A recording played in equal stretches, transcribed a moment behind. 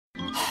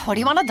What do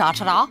you want to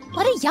da-da-da?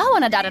 What do ya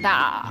wanna da-da-da?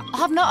 I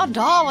have not a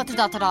da what to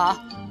da-da-da.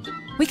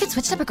 We could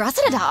switch to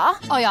Progressa da.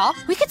 Oh, yeah?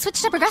 We could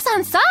switch to Progressa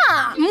and sa.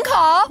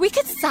 Mka? We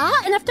could sa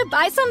and have to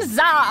buy some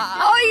za.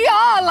 Oh,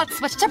 yeah, let's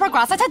switch to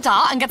Progressa to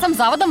da and get some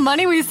za with the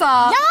money we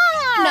saw.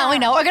 Yeah! Now we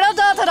know we're gonna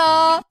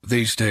da-da-da.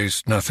 These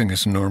days, nothing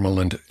is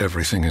normal and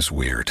everything is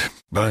weird.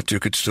 But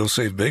you could still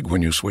save big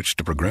when you switch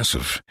to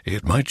Progressive.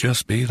 It might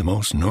just be the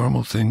most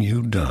normal thing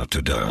you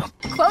da-to-da.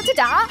 Quote to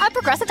da at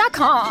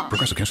Progressa.com.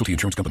 Progressive Casualty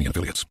Insurance Company and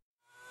Affiliates.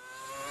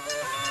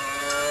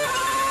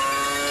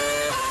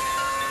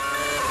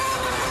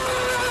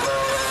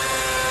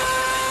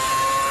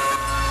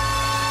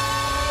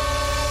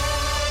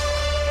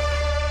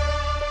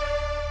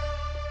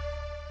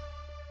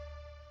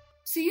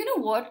 So you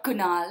know what,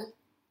 Kunal?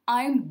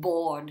 I'm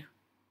bored.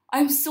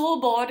 I'm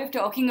so bored of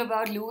talking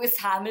about Lewis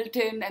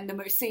Hamilton and the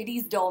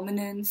Mercedes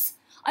dominance.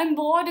 I'm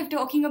bored of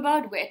talking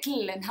about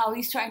Vettel and how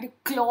he's trying to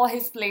claw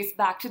his place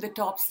back to the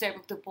top step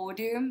of the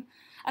podium.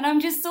 And I'm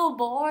just so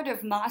bored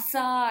of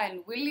Massa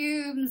and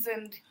Williams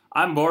and...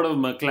 I'm bored of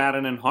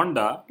McLaren and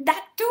Honda.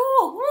 That too!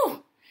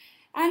 Woo.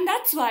 And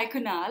that's why,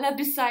 Kunal, I've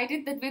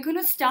decided that we're going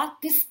to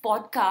start this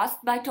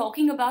podcast by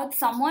talking about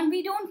someone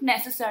we don't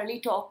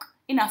necessarily talk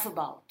enough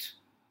about.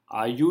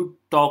 Are you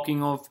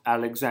talking of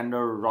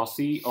Alexander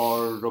Rossi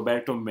or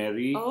Roberto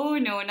Merri? Oh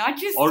no, not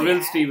just or yet.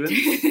 Will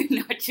Stevens?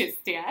 Not just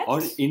yet.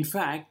 Or in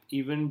fact,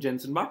 even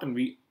Jenson Button.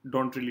 We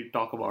don't really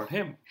talk about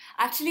him.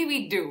 Actually,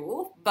 we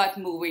do, but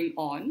moving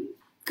on.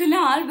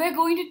 Kunal, we're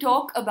going to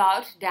talk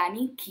about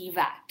Danny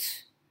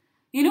Kvyat.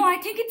 You know, I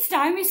think it's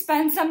time we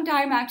spend some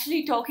time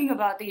actually talking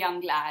about the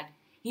young lad.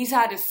 He's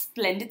had a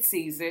splendid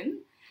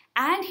season,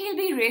 and he'll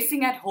be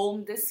racing at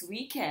home this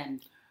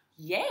weekend.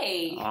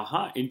 Yay!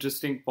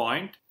 Interesting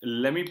point.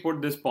 Let me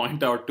put this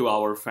point out to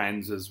our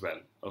fans as well.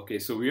 Okay,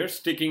 so we are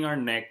sticking our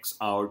necks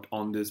out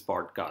on this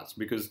podcast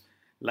because,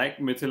 like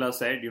Mithila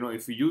said, you know,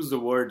 if we use the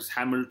words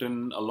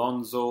Hamilton,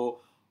 Alonso,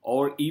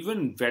 or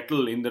even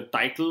Vettel in the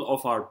title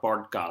of our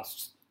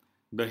podcasts,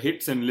 the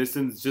hits and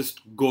listens just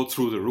go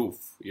through the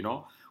roof, you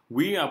know.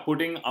 We are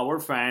putting our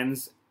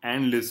fans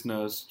and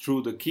listeners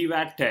through the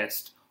Kvyat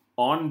test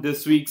on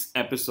this week's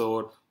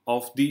episode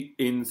of the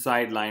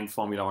Inside Line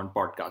Formula One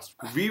podcast.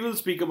 We will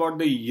speak about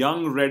the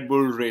young Red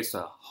Bull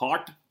racer,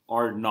 hot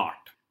or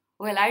not.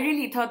 Well, I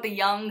really thought the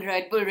young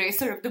Red Bull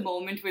racer of the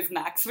moment was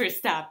Max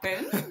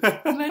Verstappen,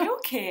 but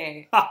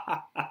okay. But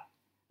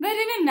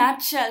in a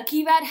nutshell,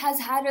 Kvyat has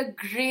had a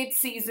great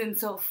season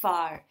so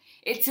far.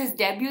 It's his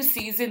debut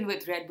season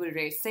with Red Bull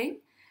Racing.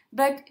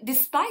 But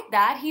despite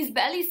that, he's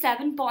barely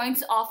 7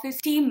 points off his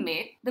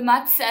teammate, the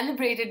much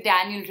celebrated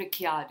Daniel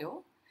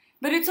Ricciardo.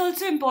 But it's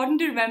also important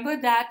to remember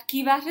that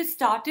Kvyat has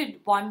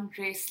started one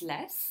race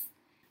less.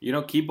 You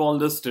know, keep all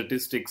the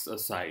statistics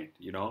aside,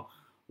 you know.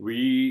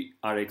 We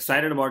are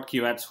excited about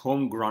Kvyat's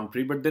home Grand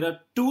Prix, but there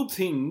are two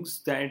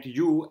things that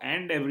you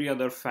and every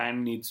other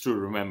fan needs to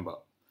remember.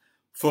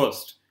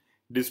 First,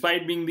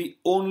 despite being the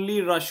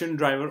only Russian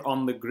driver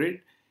on the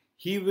grid,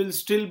 he will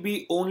still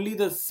be only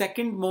the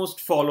second most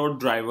followed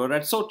driver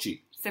at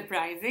Sochi.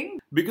 Surprising.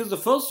 Because the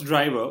first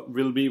driver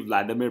will be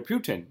Vladimir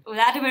Putin.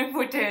 Vladimir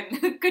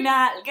Putin.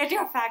 Kunal, get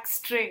your facts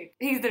straight.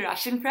 He's the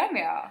Russian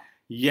premier.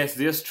 Yes,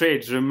 they're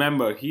straight.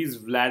 Remember, he's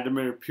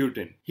Vladimir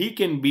Putin. He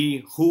can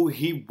be who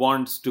he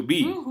wants to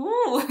be.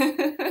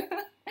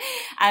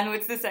 And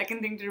what's the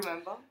second thing to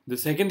remember? The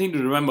second thing to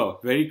remember,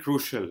 very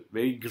crucial,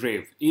 very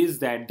grave, is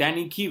that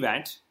Danny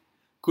Kvyat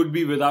could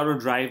be without a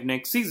drive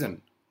next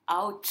season.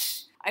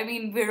 Ouch. I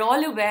mean, we're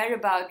all aware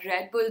about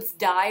Red Bull's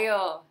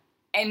dire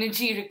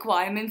energy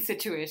requirement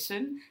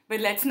situation, but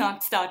let's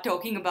not start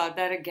talking about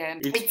that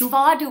again. It's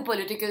far too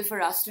political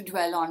for us to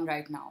dwell on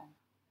right now.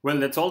 Well,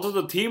 that's also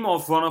the theme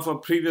of one of our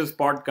previous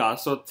podcasts,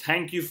 so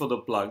thank you for the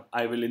plug.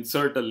 I will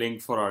insert a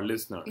link for our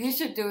listeners. You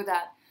should do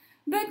that.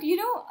 But, you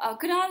know,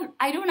 Kunal,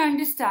 I don't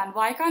understand.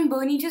 Why can't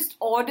Bernie just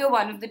order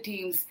one of the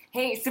teams,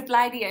 hey,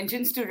 supply the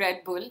engines to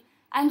Red Bull,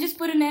 and just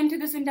put an end to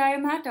this entire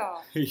matter?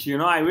 You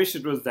know, I wish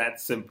it was that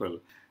simple.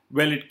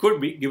 Well, it could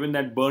be, given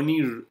that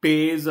Bernie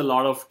pays a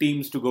lot of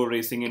teams to go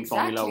racing in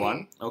Formula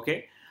One.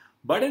 Okay.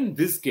 But in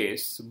this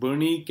case,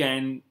 Bernie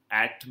can,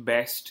 at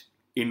best,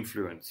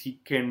 influence. He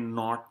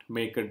cannot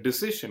make a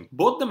decision.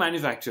 Both the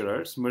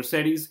manufacturers,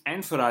 Mercedes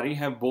and Ferrari,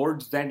 have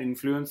boards that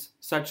influence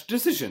such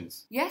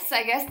decisions. Yes,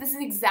 I guess this is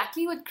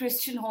exactly what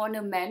Christian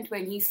Horner meant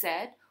when he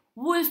said,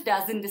 Wolf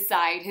doesn't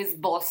decide, his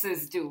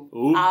bosses do.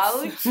 Oops.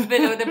 Ouch,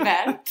 below the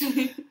belt.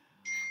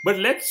 But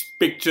let's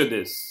picture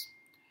this.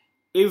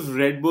 If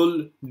Red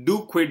Bull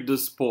do quit the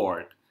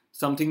sport,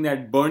 something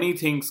that Bernie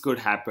thinks could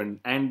happen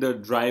and the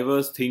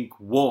drivers think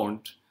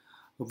won't,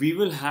 we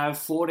will have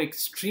 4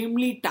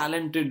 extremely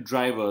talented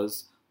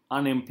drivers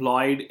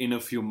unemployed in a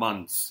few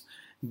months.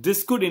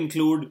 This could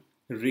include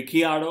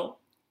Ricciardo,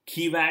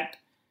 Kvyat,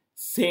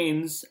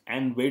 Sainz,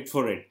 and wait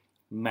for it,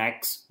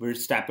 Max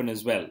Verstappen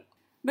as well.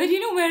 But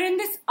you know, we're in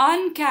this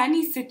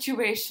uncanny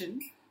situation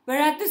where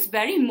at this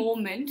very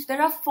moment,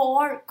 there are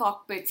 4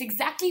 cockpits,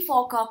 exactly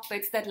 4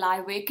 cockpits that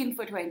lie vacant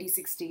for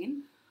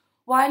 2016.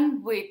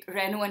 One with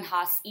Renault and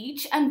Haas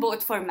each, and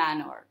both for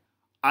Manor.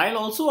 I'll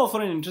also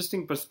offer an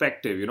interesting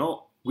perspective.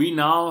 We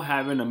now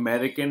have an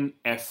American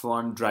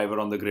F1 driver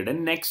on the grid,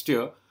 and next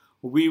year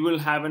we will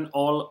have an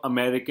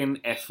all-American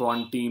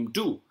F1 team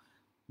too,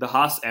 the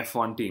Haas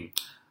F1 team.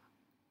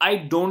 I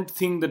don't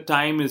think the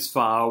time is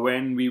far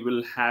when we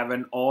will have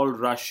an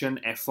all-Russian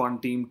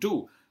F1 team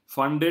too,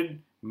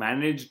 funded,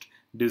 managed,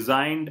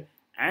 designed,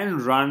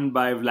 and run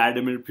by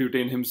Vladimir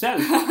Putin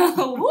himself.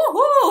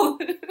 Woohoo!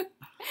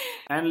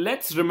 And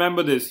let's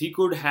remember this, he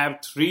could have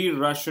 3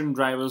 Russian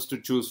drivers to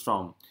choose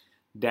from.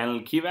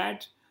 Daniil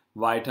Kvyat,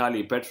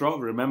 Vitaly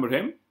Petrov, remember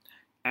him?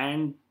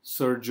 And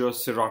Sergio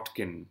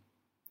Sirotkin.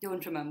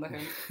 Don't remember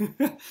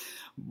him.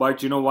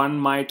 But one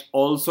might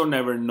also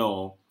never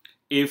know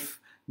if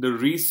the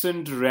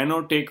recent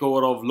Renault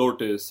takeover of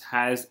Lotus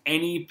has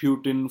any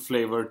Putin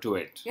flavor to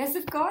it. Yes,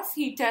 of course,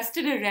 he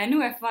tested a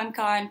Renault F1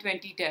 car in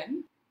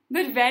 2010.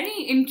 But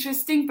very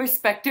interesting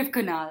perspective,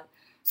 Kunal.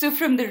 So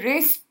from the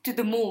race to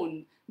the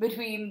moon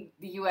between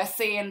the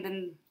USA and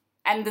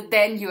the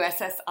then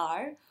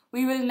USSR,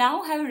 we will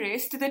now have a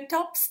race to the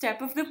top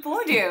step of the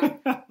podium.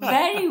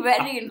 Very,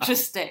 very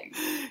interesting.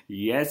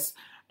 Yes,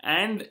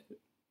 and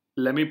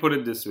let me put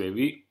it this way.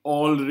 We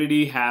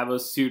already have a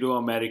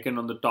pseudo-American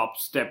on the top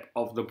step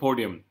of the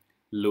podium,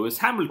 Lewis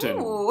Hamilton.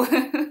 Ooh.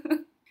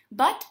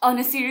 But on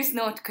a serious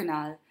note,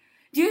 Kunal,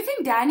 do you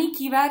think Danny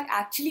Kvyat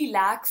actually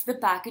lacks the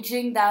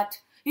packaging that,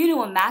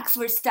 Max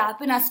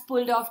Verstappen has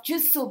pulled off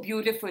just so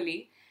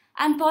beautifully?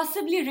 And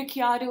possibly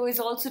Ricciardo is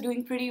also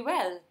doing pretty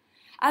well.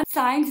 And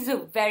Sainz is a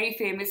very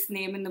famous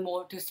name in the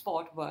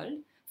motorsport world,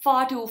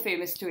 far too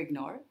famous to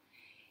ignore.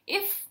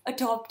 If a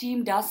top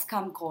team does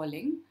come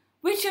calling,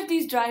 which of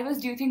these drivers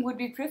do you think would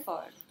be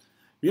preferred?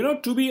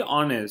 To be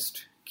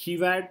honest,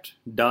 Kvyat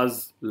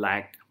does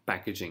lack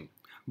packaging.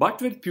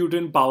 But with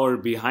Putin power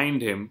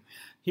behind him,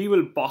 he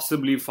will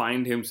possibly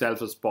find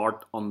himself a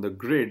spot on the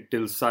grid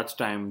till such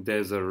time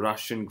there's a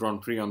Russian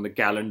Grand Prix on the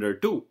calendar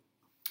too.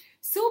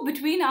 So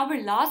between our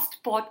last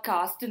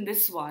podcast and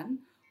this one,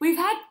 we've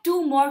had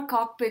 2 more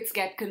cockpits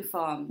get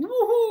confirmed.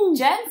 Woohoo!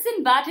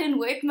 Jenson Button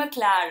with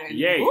McLaren.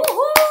 Yay!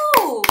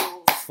 Woohoo!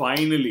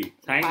 Finally,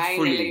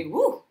 thankfully.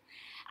 Woo!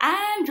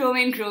 And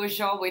Romain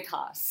Grosjean with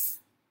Haas.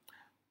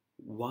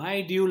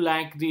 Why do you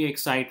lack the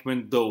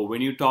excitement though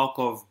when you talk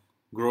of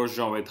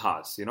Grosjean with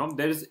Haas?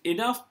 There is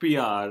enough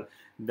PR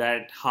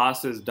that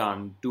Haas has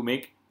done to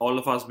make all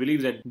of us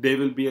believe that they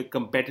will be a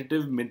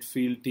competitive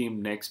midfield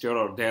team next year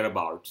or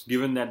thereabouts,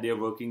 given that they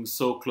are working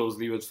so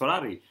closely with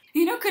Ferrari.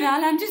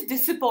 Kunal, I'm just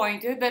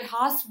disappointed that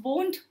Haas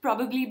won't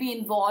probably be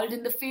involved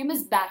in the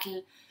famous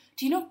battle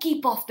to,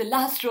 keep off the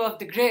last row of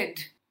the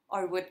grid.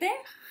 Or would they?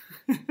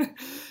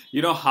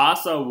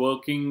 Haas are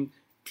working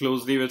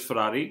closely with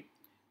Ferrari.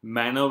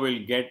 Manor will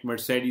get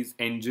Mercedes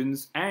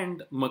engines,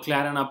 and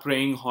McLaren are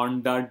praying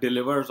Honda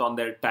delivers on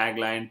their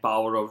tagline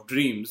Power of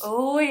Dreams.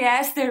 Oh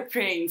yes, they're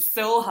praying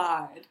so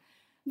hard.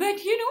 But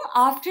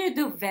after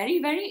the very,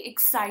 very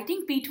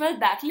exciting P12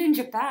 battle in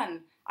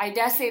Japan, I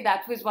dare say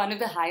that was one of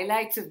the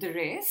highlights of the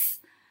race,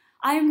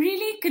 I'm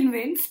really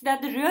convinced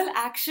that the real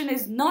action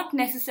is not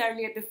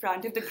necessarily at the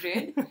front of the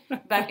grid,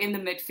 but in the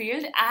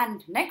midfield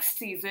and next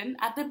season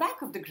at the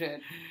back of the grid.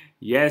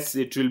 Yes,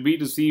 it will be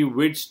to see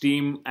which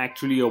team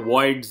actually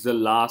avoids the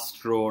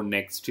last row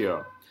next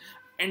year.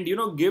 And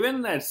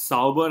given that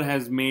Sauber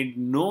has made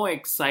no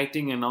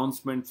exciting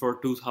announcement for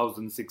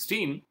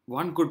 2016,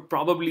 one could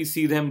probably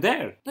see them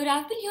there. But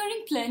I've been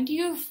hearing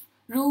plenty of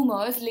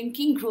rumours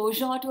linking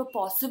Grosjean to a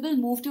possible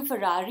move to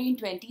Ferrari in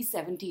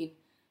 2017.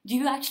 Do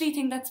you actually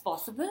think that's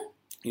possible?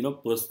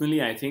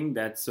 Personally, I think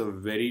that's a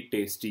very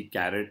tasty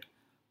carrot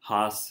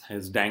Haas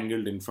has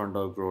dangled in front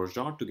of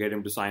Grosjean to get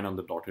him to sign on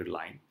the dotted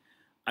line.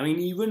 I mean,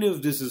 even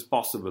if this is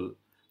possible,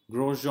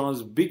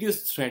 Grosjean's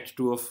biggest threat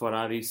to a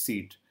Ferrari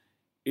seat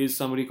is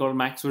somebody called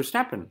Max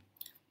Verstappen.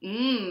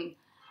 And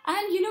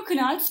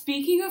Kunal,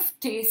 speaking of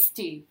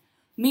tasty,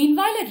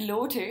 meanwhile at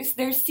Lotus,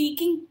 they're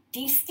seeking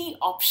tasty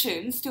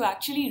options to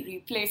actually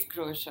replace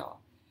Grosjean.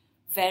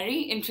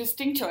 Very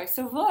interesting choice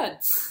of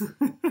words.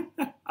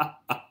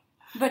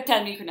 But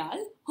tell me, Kunal,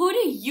 who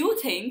do you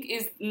think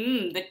is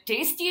the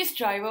tastiest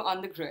driver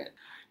on the grid?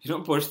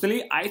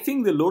 Personally, I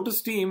think the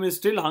Lotus team is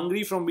still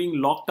hungry from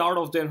being locked out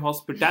of their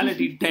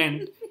hospitality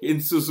tent in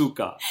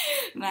Suzuka.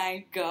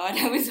 My God,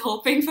 I was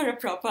hoping for a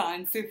proper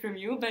answer from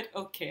you, but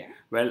okay.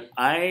 Well,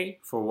 I,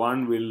 for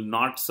one, will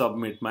not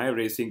submit my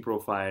racing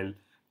profile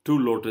to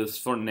Lotus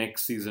for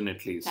next season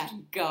at least.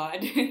 Thank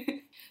God.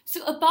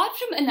 So apart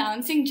from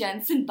announcing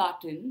Jenson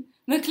Button,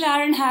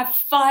 McLaren have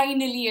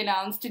finally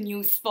announced a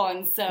new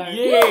sponsor.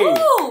 Yay!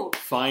 Woo!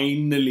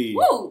 Finally!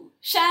 Woo!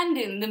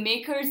 Shandon, the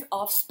makers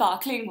of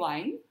sparkling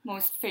wine,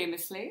 most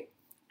famously.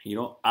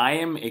 I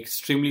am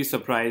extremely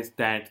surprised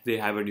that they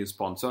have a new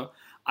sponsor.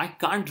 I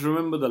can't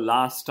remember the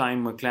last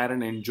time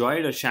McLaren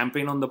enjoyed a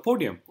champagne on the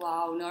podium.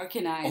 Wow, nor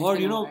can I. Or,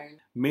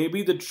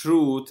 maybe the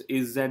truth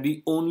is that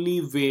the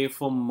only way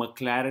for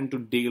McLaren to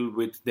deal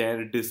with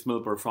their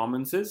dismal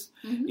performances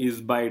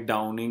is by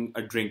downing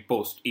a drink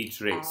post each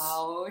race.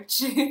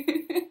 Ouch.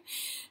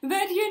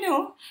 But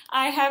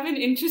I have an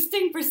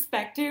interesting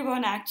perspective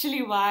on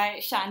actually why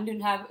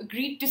Shandon have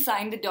agreed to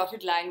sign the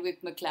dotted line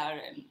with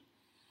McLaren.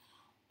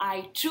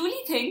 I truly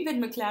think that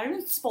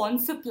McLaren's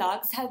sponsor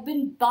plugs have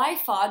been by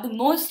far the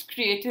most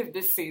creative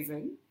this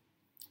season.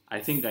 I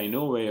think I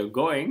know where you're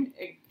going.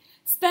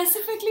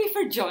 Specifically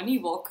for Johnny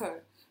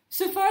Walker.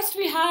 So first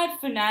we had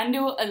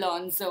Fernando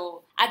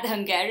Alonso at the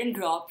Hungarian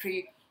Grand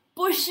Prix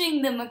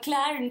pushing the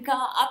McLaren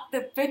car up the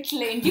pit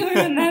lane. Do you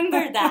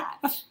remember that?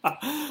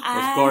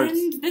 Of course.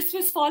 And this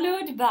was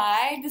followed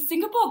by the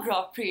Singapore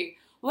Grand Prix,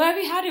 where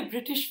we had a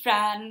British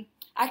fan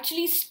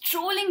actually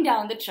strolling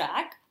down the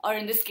track, or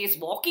in this case,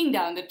 walking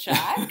down the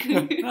track.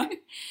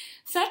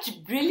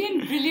 Such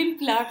brilliant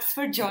plugs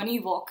for Johnny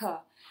Walker.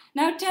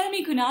 Now tell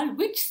me, Kunal,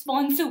 which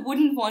sponsor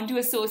wouldn't want to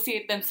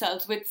associate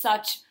themselves with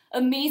such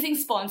amazing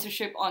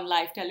sponsorship on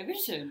live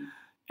television?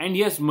 And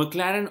yes,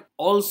 McLaren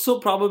also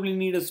probably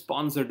need a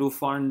sponsor to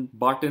fund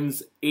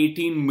Button's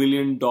 $18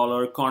 million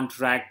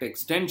contract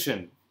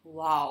extension.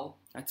 Wow.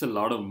 That's a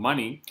lot of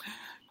money.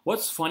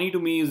 What's funny to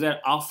me is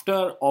that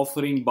after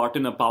offering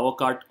Button a power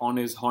cut on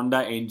his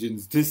Honda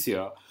engines this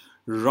year,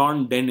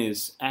 Ron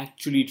Dennis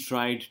actually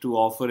tried to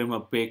offer him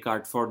a pay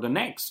cut for the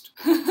next.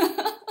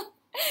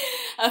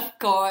 Of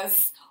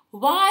course.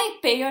 Why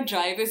pay your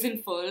drivers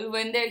in full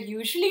when they're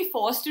usually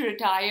forced to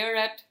retire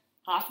at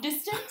half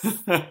distance?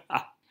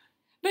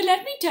 But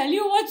let me tell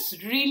you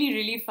what's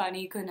really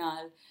funny,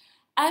 Kunal.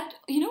 At,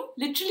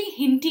 literally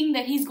hinting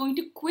that he's going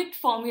to quit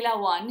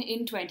Formula One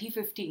in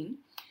 2015,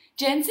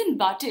 Jenson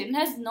Button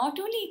has not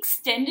only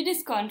extended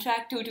his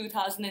contract to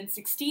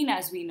 2016,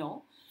 as we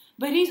know,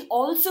 but he's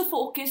also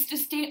focused to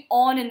stay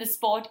on in the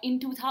sport in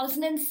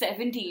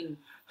 2017.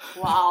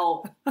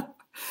 Wow.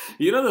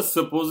 The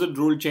supposed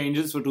rule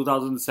changes for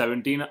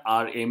 2017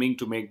 are aiming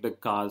to make the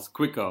cars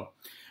quicker.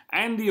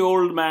 And the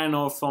old man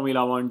of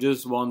Formula One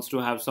just wants to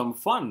have some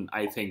fun,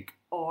 I think.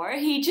 Or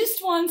he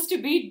just wants to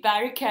beat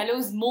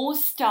Barrichello's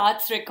most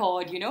starts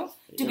record,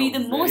 to be the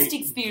most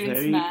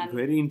experienced man.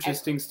 Very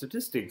interesting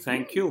statistic.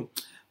 Thank you.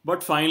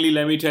 But finally,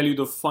 let me tell you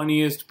the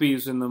funniest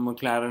piece in the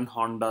McLaren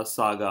Honda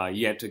saga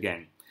yet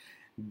again.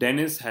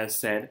 Dennis has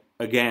said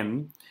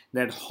again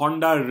that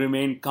Honda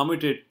remain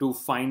committed to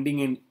finding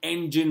an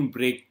engine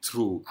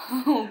breakthrough.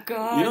 Oh,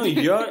 God.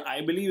 Here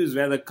I believe is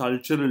where the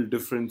cultural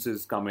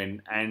differences come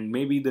in, and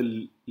maybe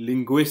the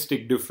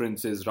linguistic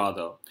differences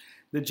rather.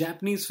 The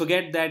Japanese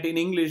forget that in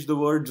English the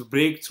words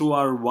breakthrough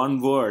are one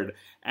word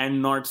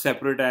and not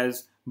separate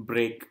as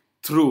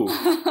breakthrough.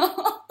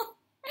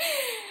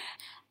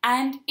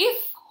 And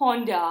if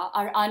Honda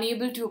are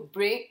unable to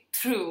break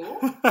through,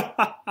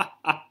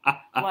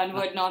 one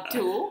word not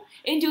two,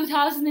 in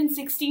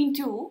 2016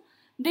 too,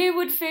 they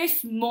would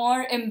face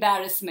more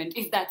embarrassment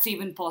if that's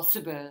even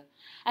possible.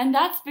 And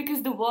that's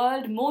because the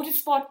World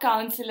Motorsport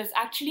Council has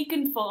actually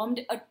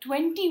confirmed a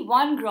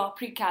 21 Grand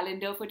Prix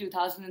calendar for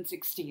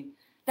 2016.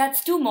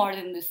 That's two more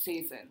than this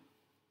season.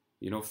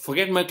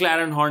 Forget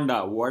McLaren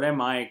Honda. What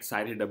am I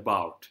excited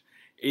about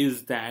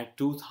is that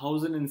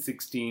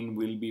 2016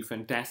 will be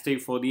fantastic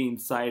for the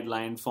Inside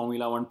Line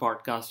Formula One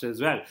podcast as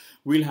well.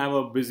 We'll have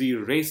a busy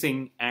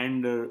racing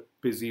and a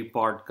busy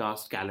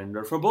podcast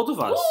calendar for both of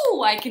us.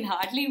 Ooh, I can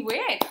hardly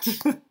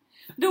wait.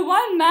 The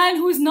one man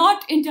who's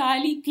not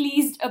entirely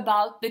pleased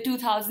about the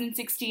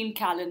 2016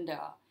 calendar,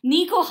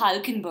 Nico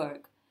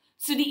Hülkenberg.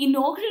 So the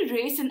inaugural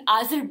race in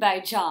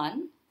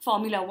Azerbaijan,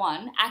 Formula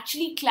One,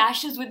 actually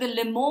clashes with the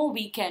Le Mans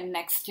weekend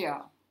next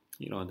year.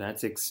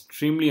 That's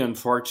extremely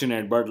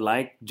unfortunate, but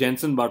like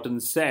Jenson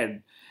Button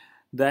said,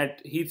 that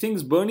he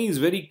thinks Bernie is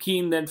very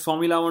keen that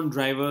Formula One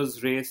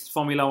drivers race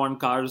Formula One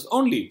cars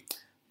only.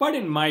 But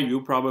in my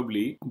view,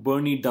 probably,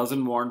 Bernie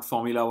doesn't want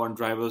Formula One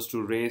drivers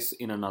to race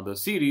in another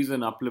series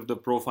and uplift the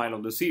profile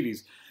of the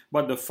series.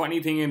 But the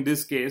funny thing in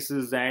this case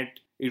is that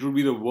it would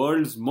be the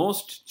world's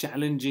most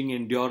challenging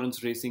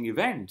endurance racing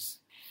events.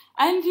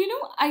 And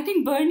I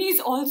think Bernie's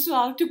also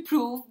out to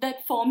prove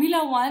that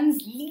Formula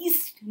One's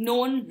least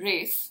known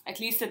race, at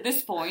least at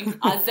this point,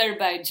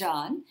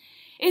 Azerbaijan,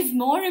 is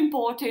more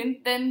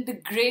important than the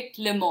Great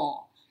Le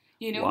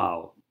Mans.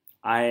 Wow.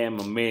 I am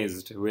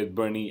amazed with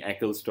Bernie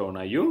Ecclestone.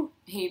 Are you?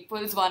 He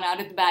pulls one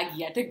out of the bag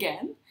yet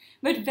again.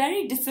 But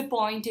very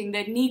disappointing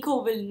that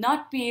Nico will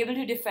not be able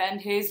to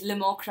defend his Le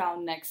Mans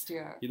crown next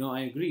year. I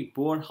agree.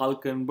 Poor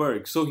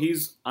Hülkenberg. So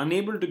he's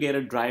unable to get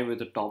a drive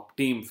with a top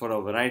team for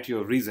a variety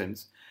of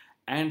reasons.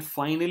 And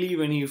finally,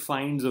 when he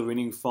finds a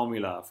winning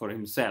formula for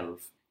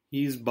himself,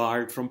 he's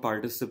barred from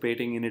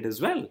participating in it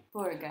as well.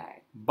 Poor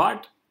guy.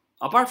 But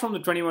apart from the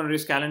 21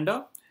 race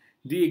calendar,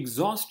 the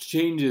exhaust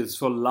changes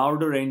for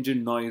louder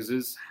engine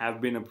noises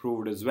have been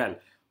approved as well.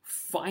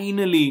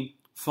 Finally,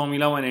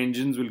 Formula One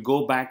engines will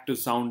go back to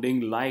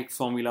sounding like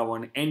Formula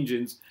One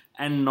engines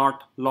and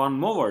not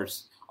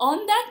lawnmowers.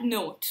 On that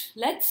note,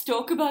 let's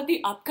talk about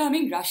the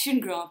upcoming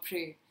Russian Grand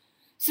Prix.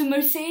 So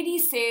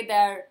Mercedes say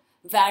they're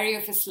wary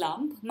of a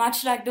slump,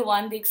 much like the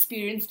one they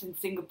experienced in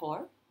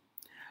Singapore?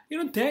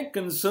 Their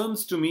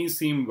concerns to me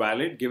seem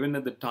valid given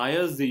that the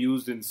tires they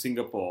used in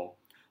Singapore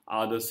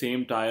are the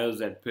same tires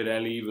that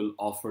Pirelli will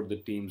offer the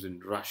teams in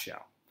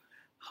Russia.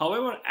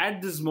 However,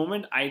 at this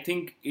moment, I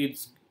think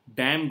it's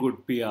damn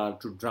good PR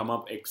to drum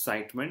up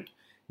excitement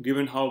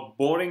given how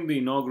boring the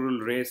inaugural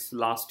race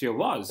last year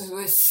was. It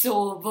was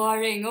so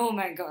boring, oh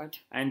my god.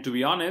 And to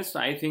be honest,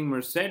 I think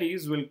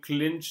Mercedes will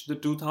clinch the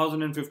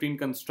 2015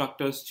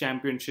 Constructors'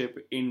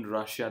 Championship in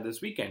Russia this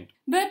weekend.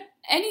 But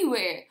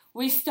anyway,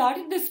 we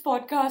started this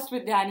podcast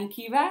with Danny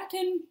Kivat,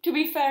 and to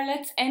be fair,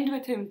 let's end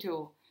with him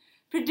too.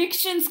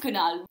 Predictions,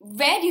 Kunal.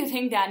 Where do you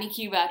think Danny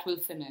Kivat will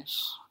finish?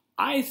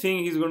 I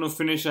think he's going to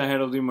finish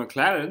ahead of the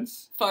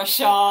McLarens. For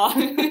sure.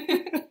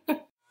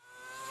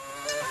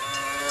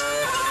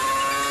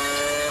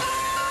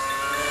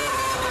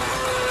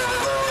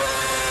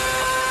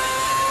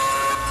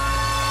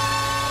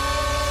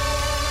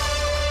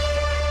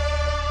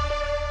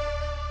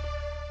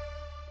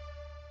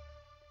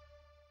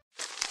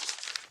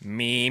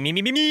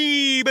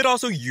 Me, but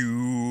also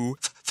you.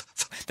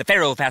 The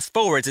Pharaoh fast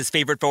forwards his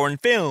favorite foreign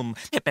film,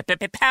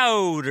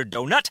 Powder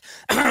Donut.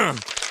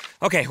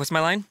 Okay, what's my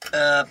line?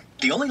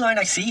 The only line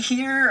I see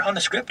here on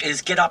the script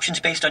is get options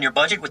based on your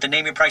budget with the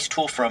Name Your Price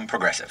tool from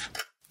Progressive.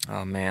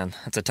 Oh man,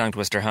 that's a tongue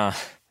twister, huh?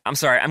 I'm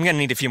sorry, I'm gonna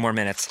need a few more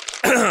minutes.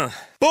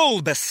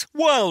 Bulbous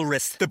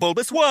Walrus, the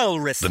Bulbous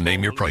Walrus. The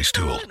Name Your Price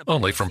tool,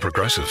 only from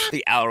Progressive.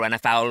 The owl ran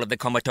afoul of the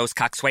comatose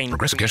coxswain.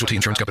 Progressive Casualty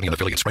Insurance Company and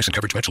affiliates. Price and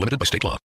coverage match limited by state law.